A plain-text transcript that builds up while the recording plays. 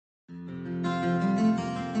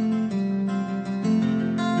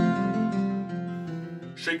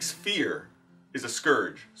Shakespeare is a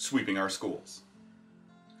scourge sweeping our schools.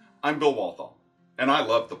 I'm Bill Walthall, and I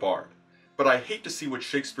love the Bard, but I hate to see what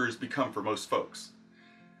Shakespeare has become for most folks.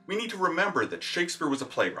 We need to remember that Shakespeare was a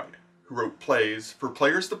playwright who wrote plays for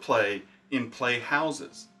players to play in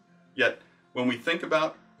playhouses. Yet, when we think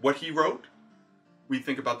about what he wrote, we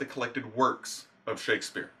think about the collected works of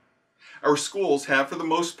Shakespeare. Our schools have, for the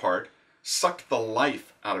most part, sucked the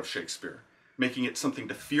life out of Shakespeare, making it something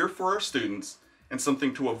to fear for our students and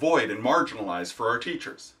something to avoid and marginalize for our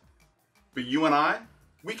teachers. But you and I,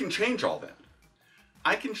 we can change all that.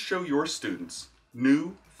 I can show your students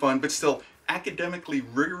new, fun, but still academically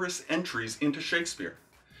rigorous entries into Shakespeare,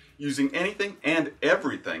 using anything and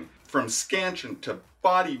everything from scansion to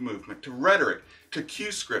body movement to rhetoric to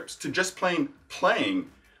cue scripts to just plain playing.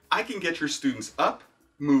 I can get your students up,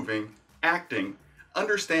 moving, acting,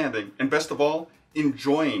 understanding, and best of all,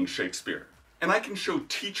 enjoying Shakespeare. And I can show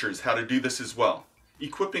teachers how to do this as well,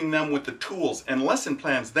 equipping them with the tools and lesson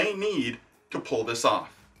plans they need to pull this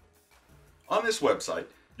off. On this website,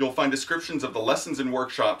 you'll find descriptions of the lessons and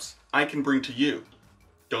workshops I can bring to you.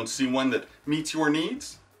 Don't see one that meets your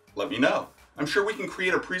needs? Let me know. I'm sure we can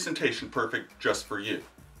create a presentation perfect just for you.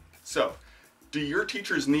 So, do your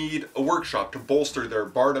teachers need a workshop to bolster their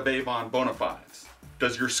Bard of Avon bona fides?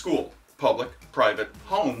 Does your school, public, private,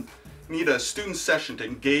 home, need a student session to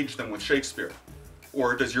engage them with Shakespeare?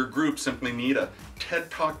 Or does your group simply need a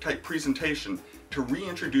TED Talk type presentation to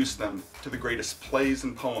reintroduce them to the greatest plays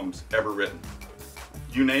and poems ever written?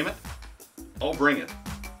 You name it, I'll bring it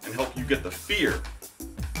and help you get the fear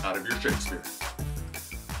out of your Shakespeare.